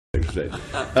today.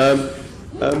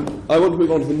 I want to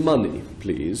move on to the money,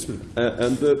 please.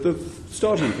 And the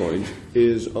starting point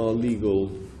is our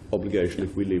legal obligation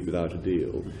if we leave without a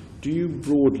deal. Do you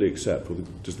broadly accept, or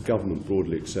does the government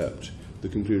broadly accept, the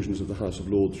conclusions of the House of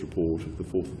Lords report of the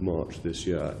 4th of March this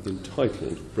year,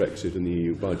 entitled Brexit and the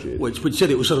EU Budget? Which said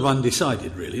it was sort of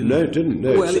undecided, really. No, it didn't.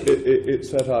 No, well, it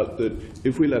set out that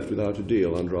if we left without a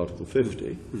deal under Article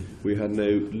 50, we had no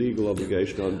legal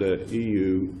obligation under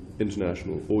EU,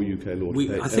 international or UK law to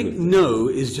pay I think anything. no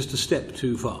is just a step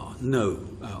too far. No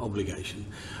obligation.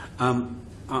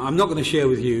 I'm not going to share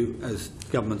with you, as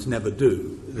governments never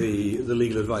do, the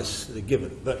legal advice they're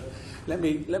given, but let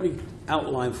me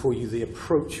outline for you the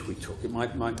approach we took. It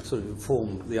might sort of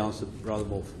inform the answer rather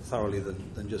more thoroughly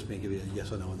than just me giving a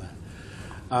yes or no on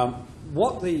that.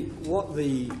 What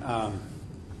the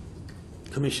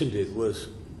Commission did was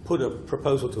put a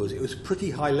proposal to us. It was pretty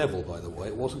high level, by the way.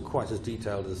 It wasn't quite as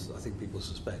detailed as I think people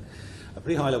suspect. A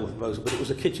pretty high level proposal, but it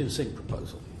was a kitchen sink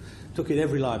proposal. Took in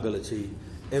every liability,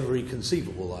 every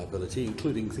conceivable liability,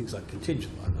 including things like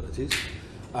contingent liabilities.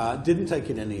 Didn't take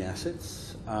in any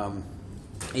assets.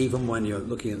 Even when you're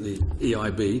looking at the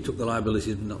EIB, took the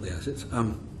liabilities but not the assets,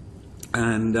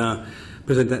 and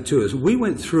presented that to us. We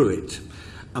went through it,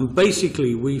 and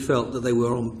basically we felt that they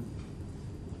were on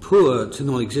poor to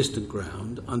non-existent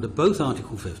ground under both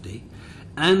Article 50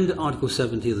 and Article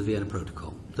 70 of the Vienna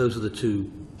Protocol. Those are the two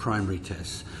primary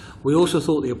tests. We also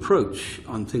thought the approach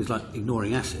on things like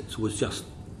ignoring assets was just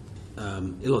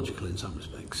illogical in some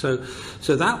respects. So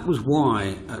that was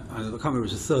why, I can't remember, it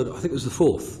was the third, I think it was the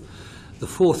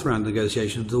fourth round of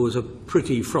negotiations, there was a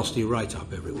pretty frosty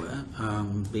write-up everywhere,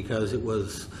 because it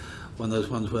was one of those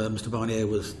ones where Mr. Barnier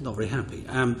was not very happy.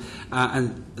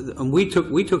 And we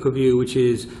took a view which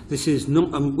is, this is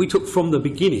not, we took from the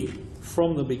beginning,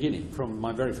 from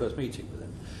my very first meeting with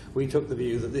them, we took the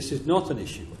view that this is not an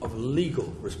issue of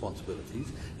legal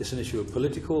responsibilities. It's an issue of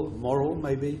political, moral,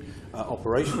 maybe,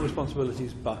 operational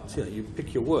responsibilities, but you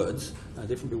pick your words,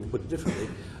 different people put it differently,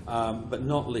 but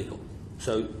not legal.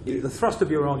 So the thrust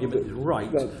of your argument is right.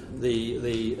 But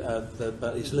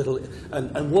it's little,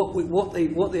 and what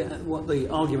the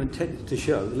argument tended to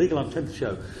show, the legal argument tended to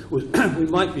show, was we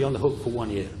might be on the hook for 1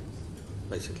 year,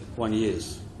 basically 1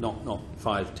 year's, not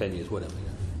 5, 10 years, whatever.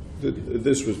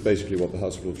 This was basically what the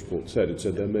House of Lords report said. It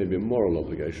said there may be a moral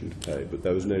obligation to pay, but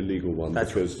there was no legal one.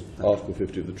 That's because right. Article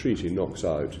 50 of the treaty knocks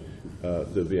out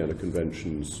the Vienna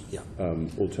Convention's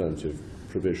alternative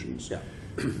provisions. Yeah.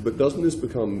 But doesn't this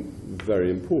become very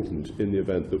important in the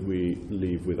event that we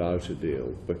leave without a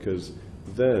deal? Because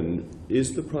then,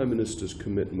 is the Prime Minister's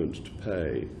commitment to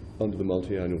pay under the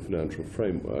multi-annual financial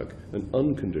framework an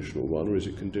unconditional one, or is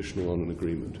it conditional on an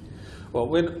agreement? Well,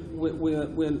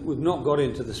 we've not got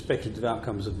into the speculative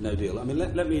outcomes of no deal. I mean,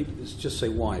 let me just say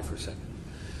why for a second.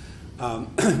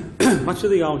 Much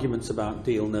of the arguments about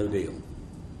deal, no deal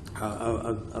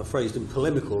are phrased in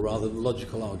polemical rather than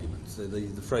logical arguments.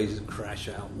 The phrases crash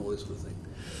out and all this sort of thing.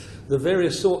 There are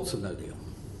various sorts of no deal.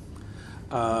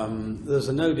 There's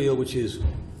a no deal which is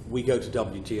we go to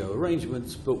WTO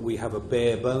arrangements, but we have a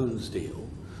bare bones deal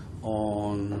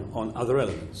on other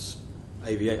elements.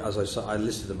 As I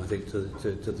listed them, I think, to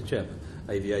the chairman.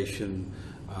 Aviation,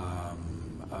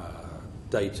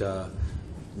 data,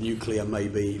 nuclear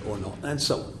maybe or not, and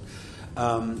so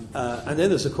on. And then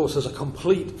there's, of course, a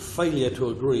complete failure to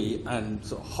agree and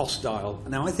sort of hostile.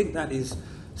 Now, I think that is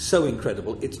so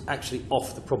incredible, it's actually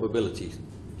off the probability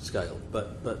scale.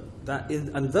 But that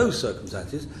in those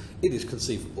circumstances, it is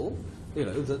conceivable,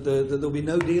 that there'll be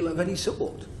no deal of any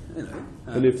sort.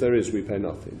 And if there is, we pay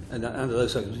nothing. And under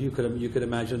those circumstances, you could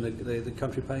imagine the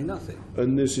country paying nothing.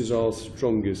 And this is our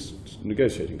strongest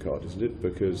negotiating card, isn't it?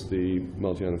 Because the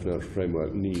multi-annual financial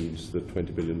framework needs the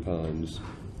 £20 billion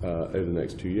over the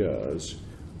next 2 years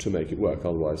to make it work.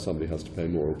 Otherwise, somebody has to pay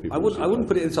more. Or people I wouldn't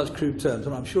put it in such crude terms,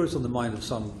 and I'm sure it's on the mind of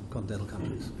some continental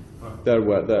countries. They're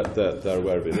aware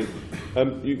of it.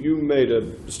 You made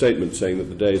a statement saying that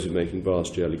the days of making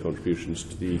vast yearly contributions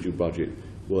to the EU budget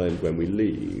will end when we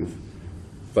leave,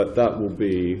 but that will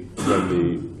be when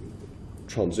the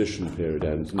transition period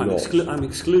ends. I'm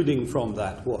excluding from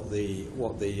that what the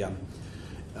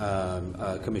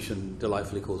Commission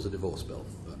delightfully calls a divorce bill.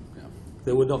 But,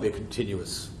 there would not be a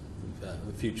continuous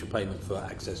future payment for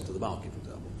access to the market, for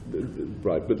example.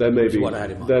 Right, but there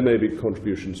may be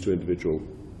contributions to individual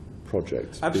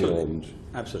projects beyond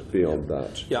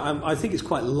that. Yeah, I think it's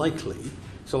quite likely,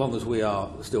 so long as we are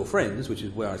still friends, which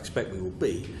is where I expect we will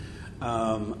be,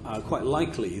 quite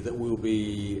likely that we'll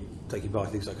be taking part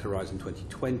in things like Horizon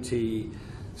 2020,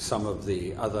 some of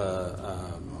the other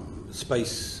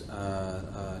space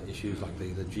issues like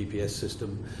the GPS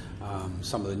system,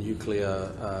 some of the nuclear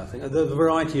things, the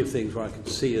variety of things where I can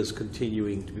see us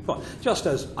continuing to be part, just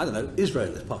as, I don't know,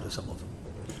 Israel is part of some of them.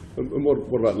 And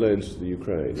what about loans to the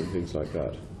Ukraine and things like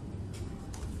that?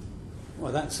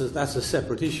 Well, that's a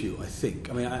separate issue, I think.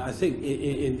 I mean, I think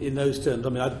in those terms, I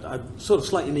mean, I sort of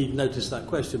slightly need to notice that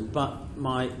question, but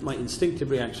my instinctive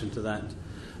reaction to that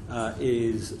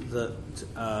is that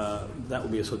that will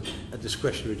be a sort of a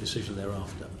discretionary decision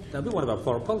thereafter. That'll be one of our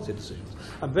foreign policy decisions.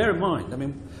 And bear in mind, I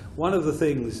mean, one of the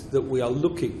things that we are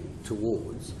looking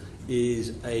towards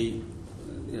is a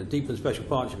deep and special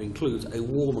partnership includes a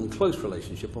warm and close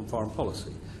relationship on foreign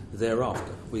policy.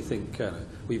 Thereafter, we think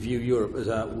we view Europe as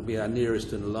will be our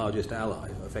nearest and largest ally,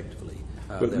 effectively.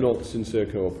 But not sincere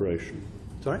cooperation.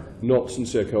 Sorry? Not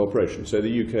sincere cooperation. So the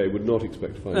UK would not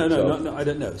expect to find itself... No, I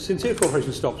don't know. Sincere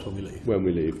cooperation stops when we leave. When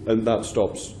we leave. And that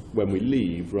stops when we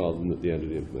leave rather than at the end of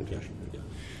the implementation.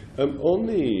 Yeah. On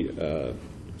the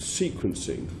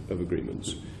sequencing of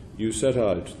agreements, you set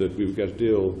out that we would get a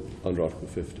deal under Article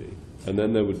 50, and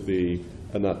then there would be,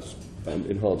 and that's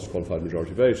enhanced qualified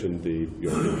majority vote and the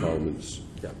European Parliament's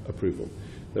approval.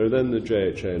 There are then the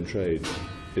JHA and trade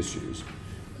issues,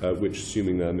 which,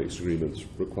 assuming they're mixed agreements,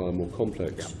 require more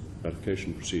complex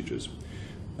ratification procedures.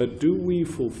 Do we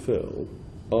fulfil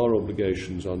our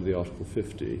obligations under the Article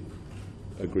 50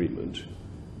 agreement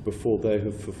before they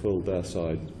have fulfilled their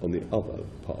side on the other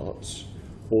parts,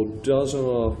 or does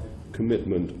our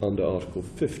commitment under Article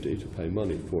 50 to pay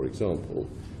money, for example,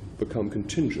 become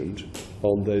contingent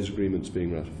on those agreements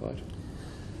being ratified?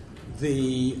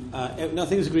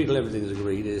 Nothing is agreed till everything is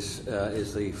agreed is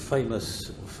the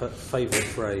famous favourite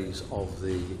phrase of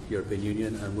the European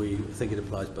Union, and we think it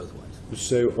applies both ways.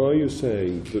 So are you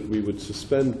saying that we would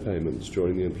suspend payments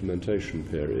during the implementation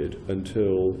period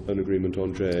until an agreement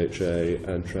on JHA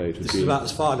and trade has been... This is about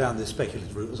as far down this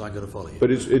speculative route as I'm going to follow you.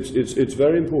 But it's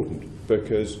very important,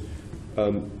 because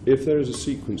if there is a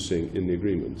sequencing in the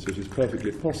agreements, it is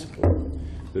perfectly possible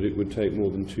that it would take more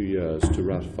than 2 years to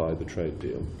ratify the trade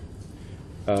deal.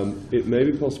 It may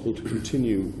be possible to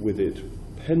continue with it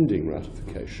pending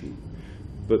ratification,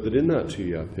 but that in that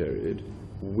 2-year period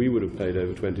we would have paid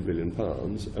over £20 billion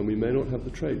and we may not have the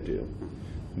trade deal.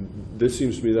 This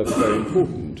seems to me that's very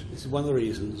important. This is one of the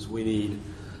reasons we need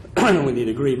we need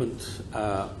agreement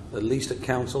at least at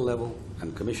council level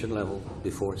and commission level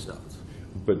before it starts.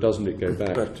 But doesn't it go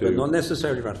back to... But not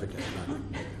necessarily ratification.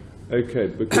 No. Okay,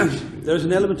 because... There's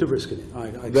an element of risk in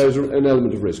it. There's an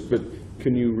element of risk, but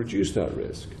can you reduce that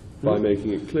risk by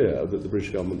making it clear that the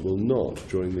British government will not,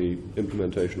 during the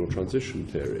implementation or transition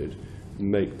period,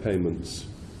 make payments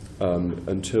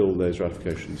until those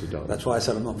ratifications are done? That's why I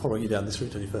said I'm not following you down this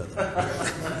route any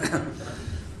further.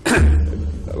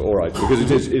 All right,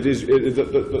 because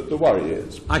the worry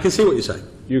is... I can see what you're saying.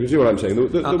 You can see what I'm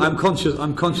saying. I'm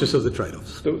conscious of the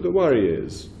trade-offs. The worry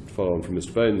is, to follow on from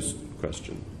Mr. Bain's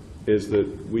question, is that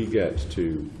we get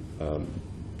to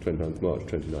 29th March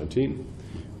 2019,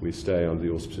 we stay under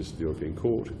the auspices of the European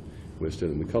Court, we're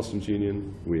still in the customs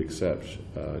union, we accept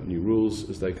new rules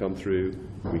as they come through,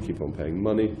 we keep on paying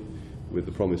money with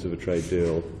the promise of a trade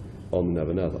deal on the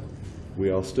never never. We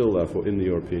are still therefore in the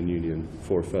European Union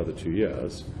for a further 2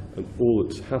 years, and all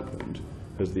that's happened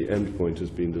is the end point has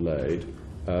been delayed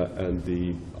and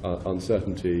the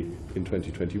uncertainty in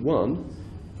 2021,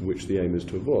 which the aim is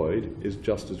to avoid, is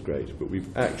just as great. But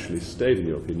we've actually stayed in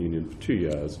the European Union for 2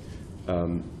 years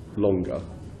longer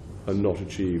and not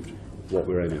achieved what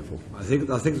we're aiming for. I think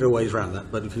there are ways around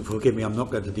that, but if you forgive me, I'm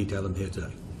not going to detail them here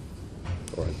today.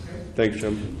 All right. Thank you,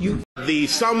 Chairman. The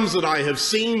sums that I have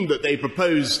seen that they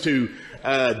propose to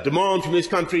demand from this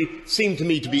country seem to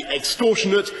me to be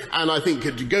extortionate, and I think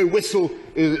to go whistle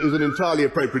is an entirely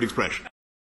appropriate expression.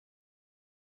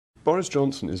 Boris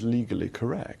Johnson is legally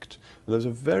correct. There's a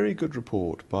very good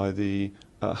report by the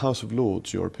House of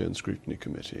Lords European Scrutiny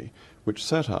Committee, which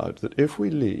set out that if we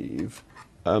leave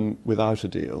without a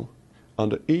deal,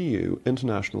 under EU,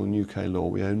 international and UK law,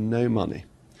 we owe no money.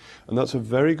 And that's a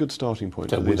very good starting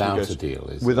point. So without a deal,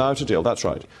 is it? Without a deal, that's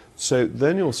right. So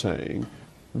then you're saying,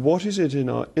 what is it in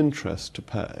our interest to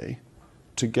pay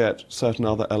to get certain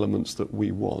other elements that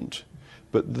we want?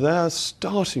 But their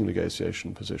starting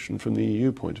negotiation position from the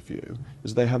EU point of view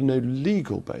is they have no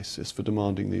legal basis for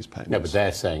demanding these payments. No, but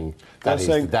they're saying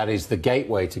that is the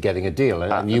gateway to getting a deal,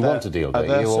 and you want a deal, don't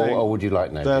you? Or would you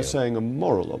like no deal? They're saying a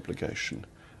moral obligation.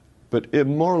 But a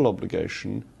moral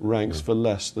obligation ranks for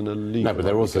less than a legal obligation. No, but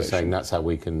they're also saying that's how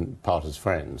we can part as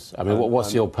friends. I mean,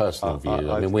 what's your personal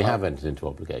view? I mean, we have entered into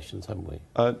obligations, haven't we?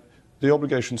 The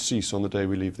obligations cease on the day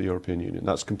we leave the European Union.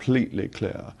 That's completely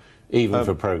clear. Even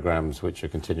for programmes which are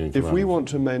continuing to If run. we want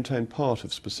to maintain part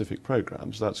of specific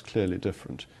programmes, that's clearly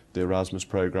different. The Erasmus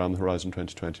programme, the Horizon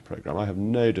 2020 programme, I have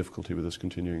no difficulty with us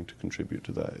continuing to contribute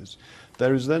to those.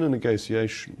 There is then a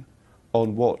negotiation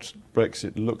on what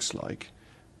Brexit looks like,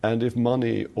 and if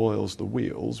money oils the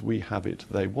wheels, we have it,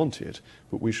 they want it,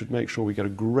 but we should make sure we get a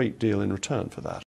great deal in return for that.